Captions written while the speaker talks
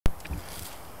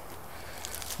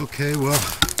Okay, well,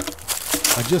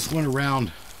 I just went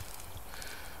around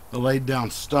the laid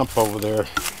down stump over there.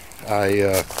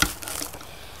 I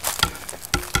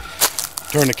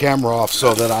turned the camera off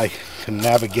so that I can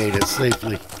navigate it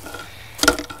safely.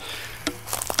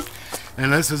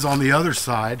 And this is on the other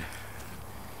side.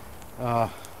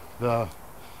 The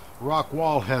rock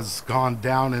wall has gone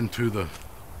down into the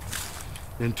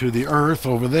earth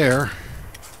over there.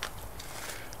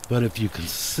 But if you can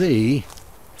see,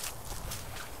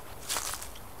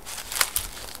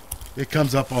 it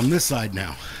comes up on this side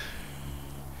now.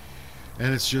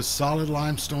 And it's just solid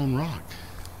limestone rock.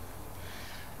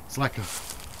 It's like a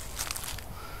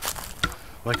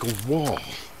wall.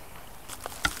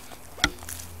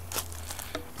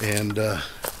 And I'm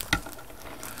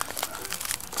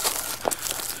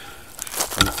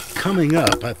coming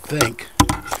up, I think,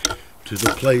 to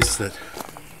the place that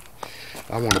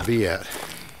I want to be at.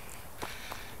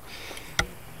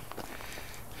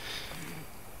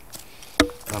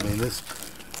 I mean,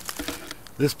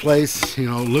 this place, you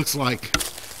know, looks like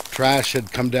trash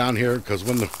had come down here, because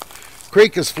when the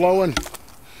creek is flowing,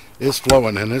 it's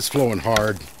flowing, and it's flowing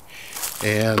hard,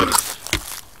 and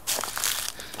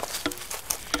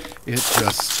it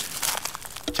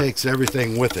just takes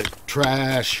everything with it.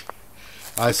 Trash.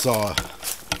 I saw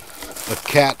a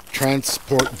cat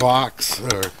transport box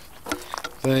or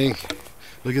thing.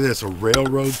 Look at this, a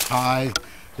railroad tie.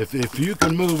 If you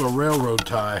can move a railroad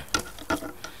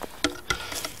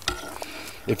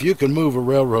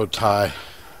tie,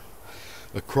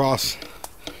 across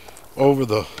over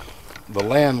the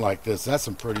land like this, that's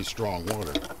some pretty strong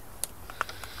water.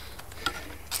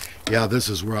 Yeah, this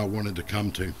is where I wanted to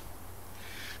come to.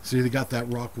 See, they got that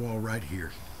rock wall right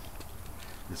here.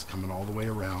 It's coming all the way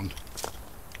around.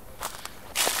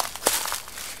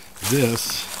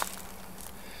 This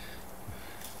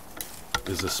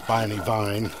is a spiny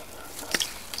vine.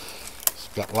 It's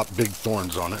got a lot of big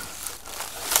thorns on it,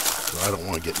 so I don't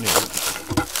want to get near it.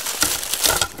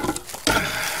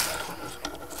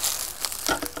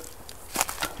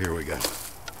 Here we go.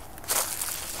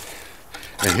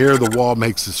 And here the wall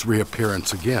makes its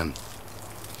reappearance again.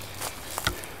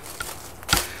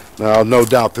 Now, no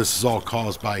doubt this is all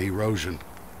caused by erosion.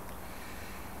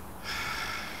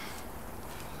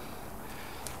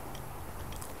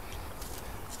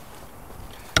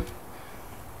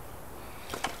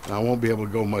 Now, I won't be able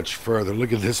to go much further.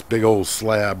 Look at this big old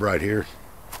slab right here.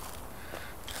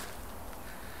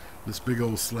 This big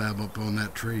old slab up on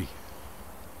that tree.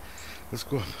 Let's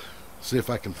go see if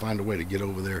I can find a way to get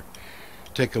over there.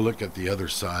 Take a look at the other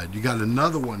side. You got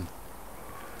another one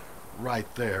right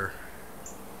there.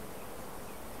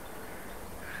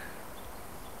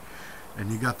 And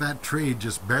you got that tree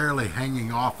just barely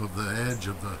hanging off of the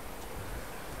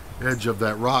edge of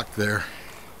that rock there.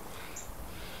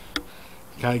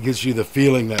 Kind of gives you the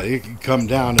feeling that it can come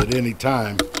down at any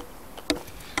time.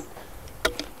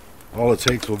 All it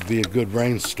takes will be a good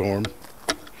rainstorm.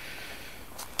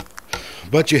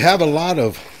 But you have a lot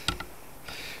of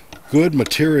good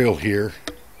material here.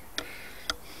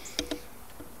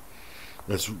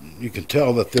 You can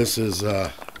tell that this is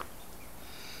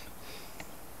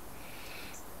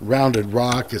rounded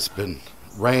rock. It's been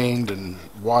rained and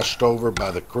washed over by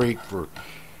the creek for,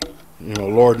 you know,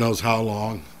 Lord knows how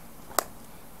long.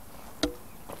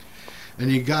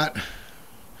 And you got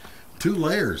two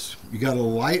layers. You got a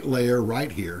light layer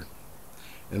right here,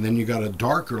 and then you got a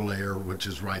darker layer which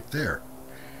is right there.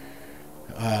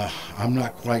 I'm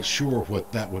not quite sure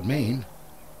what that would mean,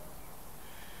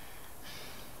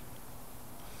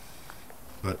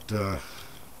 but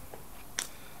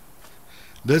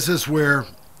this is where,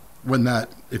 when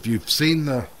that, if you've seen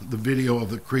the video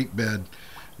of the creek bed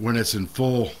when it's in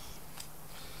full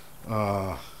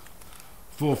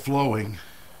flowing,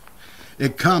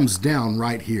 it comes down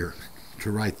right here to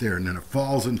right there, and then it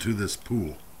falls into this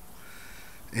pool,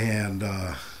 and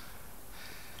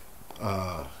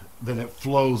then it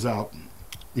flows out,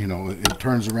 you know, it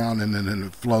turns around and then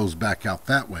it flows back out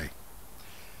that way.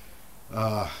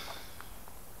 I've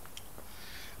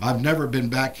never been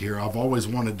back here. I've always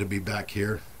wanted to be back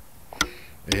here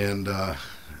and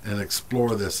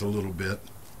explore this a little bit.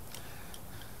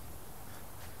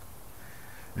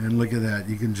 And look at that.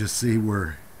 You can just see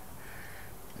where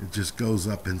it just goes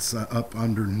up inside, up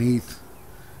underneath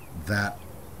that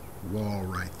wall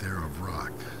right there of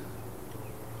rock.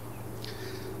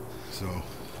 So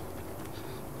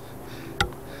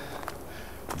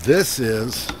this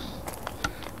is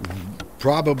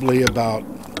probably about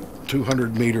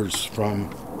 200 meters from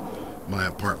my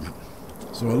apartment.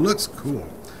 So it looks cool.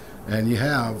 And you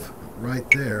have right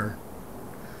there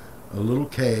a little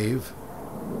cave.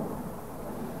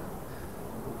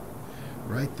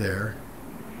 right there.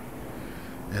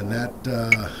 And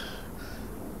that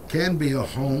can be a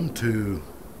home to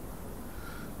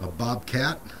a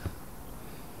bobcat.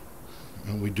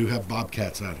 And we do have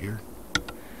bobcats out here.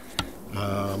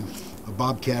 A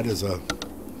bobcat is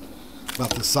about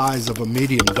the size of a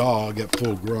medium dog at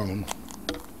full grown.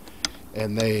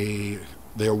 And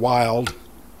they're wild.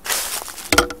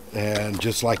 And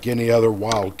just like any other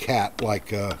wild cat,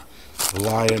 like a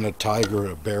lion, a tiger,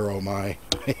 a bear, oh my,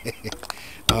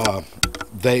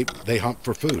 they hunt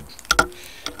for food.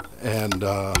 And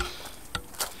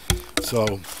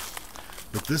so,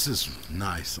 but this is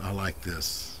nice. I like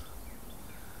this.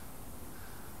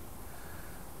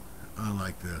 I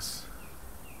like this.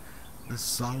 This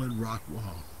solid rock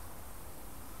wall.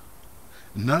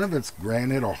 None of it's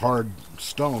granite or hard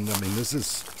stone. I mean, this is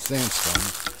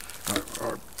sandstone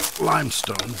or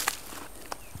limestone.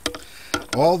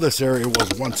 All this area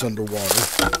was once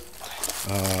underwater.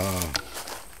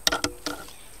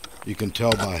 You can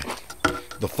tell by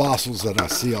the fossils that I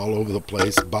see all over the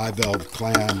place. Bivalve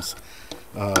clams,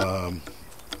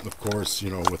 of course,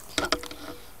 you know,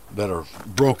 that are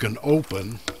broken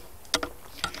open.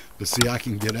 But see, I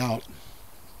can get out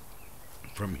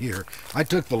from here. I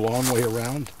took the long way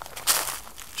around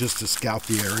just to scout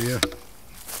the area,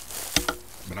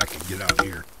 but I can get out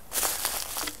here.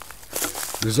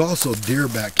 There's also deer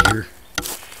back here.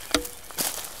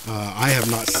 I have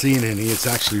not seen any. It's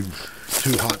actually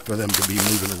too hot for them to be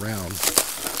moving around,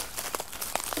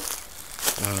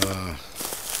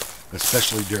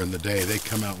 especially during the day. They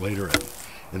come out later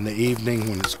in the evening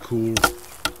when it's cool.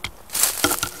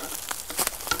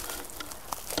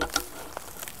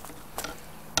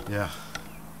 Yeah,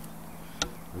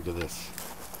 look at this.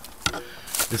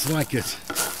 It's like it's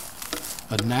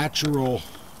a natural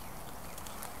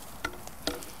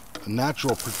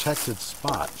protected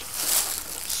spot.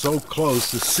 So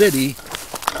close, the city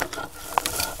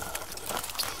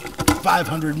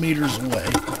 500 meters away.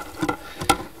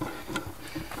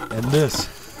 And this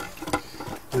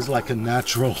is like a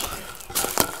natural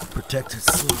protected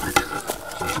slide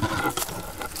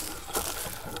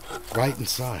right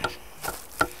inside.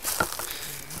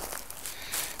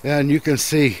 And you can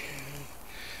see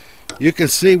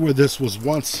where this was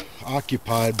once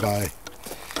occupied by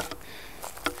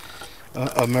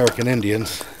American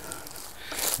Indians,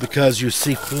 because you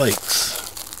see flakes.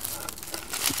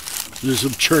 There's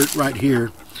some chert right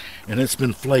here, and it's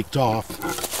been flaked off.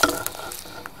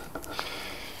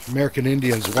 American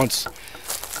Indians once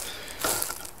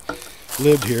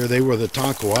lived here. They were the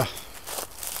Tonkawa,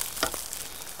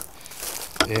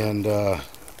 and oh,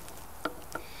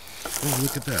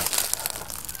 look at that.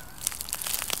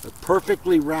 A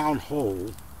perfectly round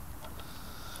hole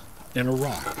in a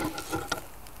rock.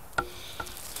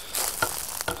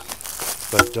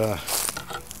 But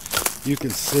you can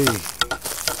see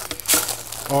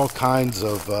all kinds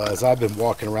of, as I've been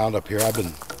walking around up here, I've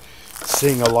been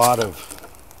seeing a lot of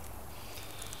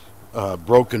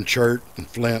broken chert and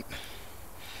flint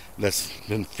that's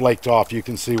been flaked off. You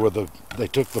can see where they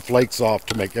took the flakes off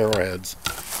to make arrowheads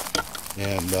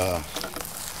and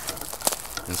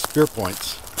spear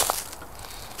points.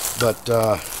 But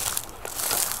the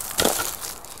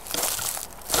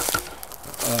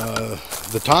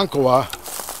Tonkawa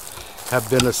have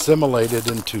been assimilated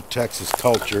into Texas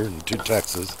culture, into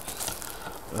Texas.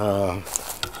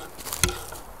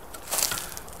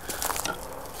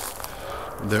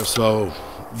 So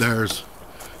there's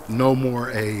no more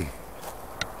a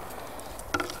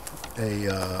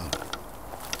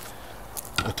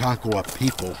Tonkawa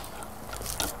people.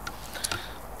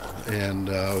 And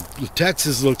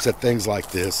Texas looks at things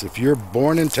like this. If you're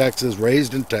born in Texas,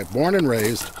 born and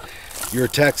raised, you're a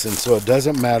Texan. So it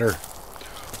doesn't matter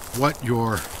what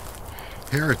your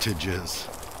heritage is.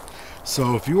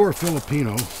 So if you were a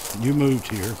Filipino, you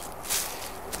moved here,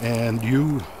 and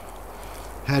you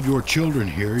had your children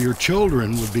here, your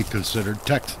children would be considered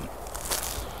Texan.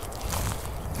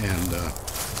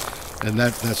 And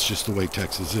that's just the way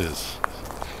Texas is.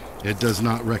 It does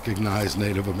not recognize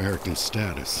Native American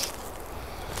status.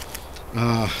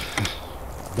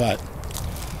 But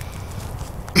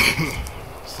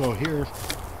so here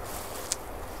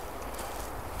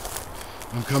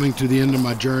I'm coming to the end of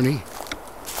my journey,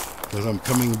 because I'm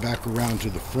coming back around to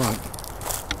the front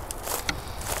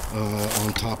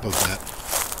on top of that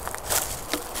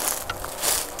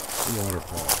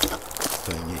waterfall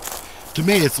thingy. To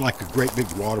me, it's like a great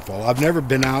big waterfall. I've never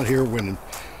been out here when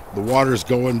the water's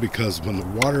going, because when the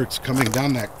water's coming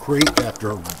down that creek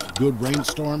after a good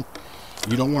rainstorm,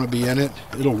 you don't want to be in it.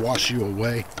 It'll wash you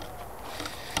away.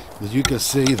 As you can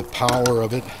see the power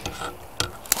of it.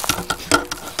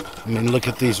 I mean, look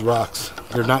at these rocks.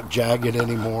 They're not jagged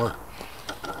anymore.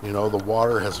 You know, the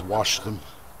water has washed them.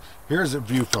 Here's a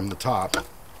view from the top.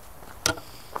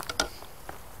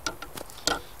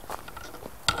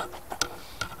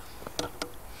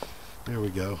 There we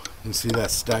go. You see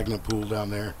that stagnant pool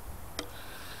down there?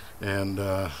 And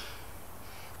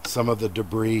some of the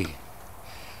debris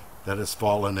that has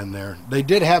fallen in there. They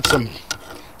did have some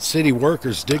city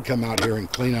workers did come out here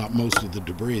and clean out most of the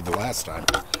debris the last time.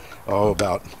 Oh,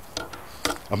 about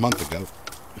a month ago.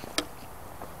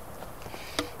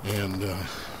 And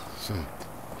so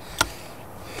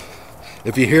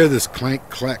if you hear this clank,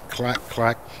 clack, clack,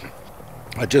 clack,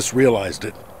 I just realized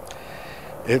it.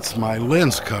 It's my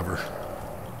lens cover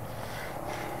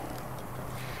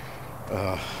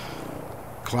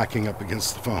clacking up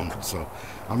against the phone. So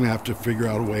I'm gonna have to figure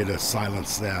out a way to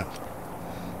silence that.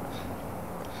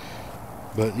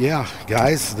 But yeah,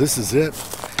 guys, this is it.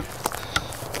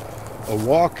 A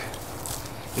walk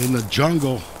in the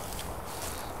jungle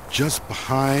just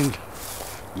behind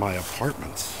my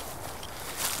apartments.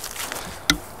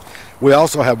 We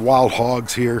also have wild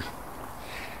hogs here.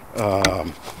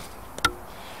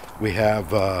 We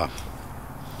have, of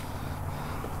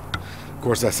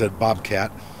course, I said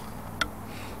bobcat.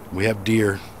 We have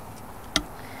deer.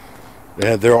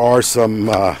 And there are some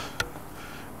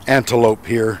antelope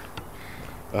here,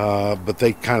 but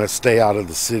they kind of stay out of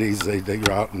the cities.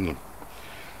 They're out in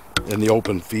the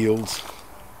open fields.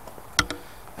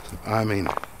 I mean,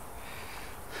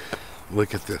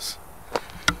 look at this.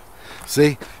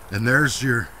 See? And there's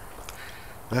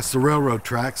that's the railroad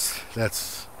tracks.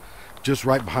 That's just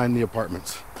right behind the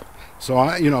apartments.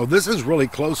 So you know, this is really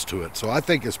close to it. So I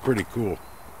think it's pretty cool.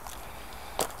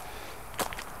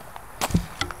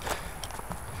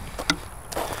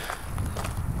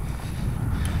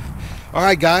 All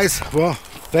right, guys. Well,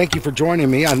 thank you for joining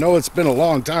me. I know it's been a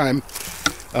long time.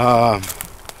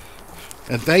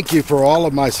 And thank you for all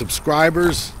of my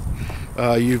subscribers.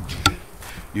 You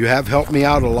have helped me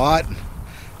out a lot.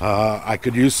 I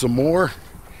could use some more.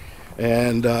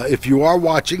 And if you are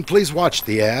watching, please watch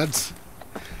the ads.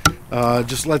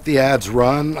 Just let the ads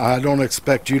run. I don't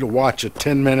expect you to watch a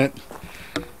 10-minute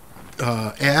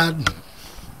ad.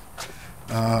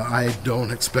 I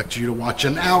don't expect you to watch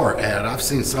an hour ad. I've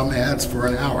seen some ads for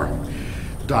an hour.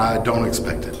 I don't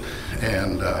expect it.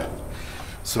 And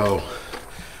so,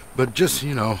 but just,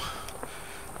 you know,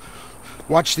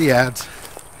 watch the ads.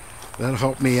 That'll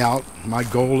help me out. My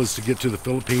goal is to get to the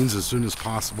Philippines as soon as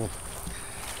possible.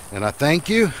 And I thank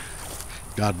you.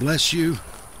 God bless you.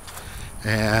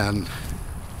 And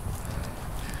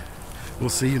we'll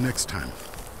see you next time.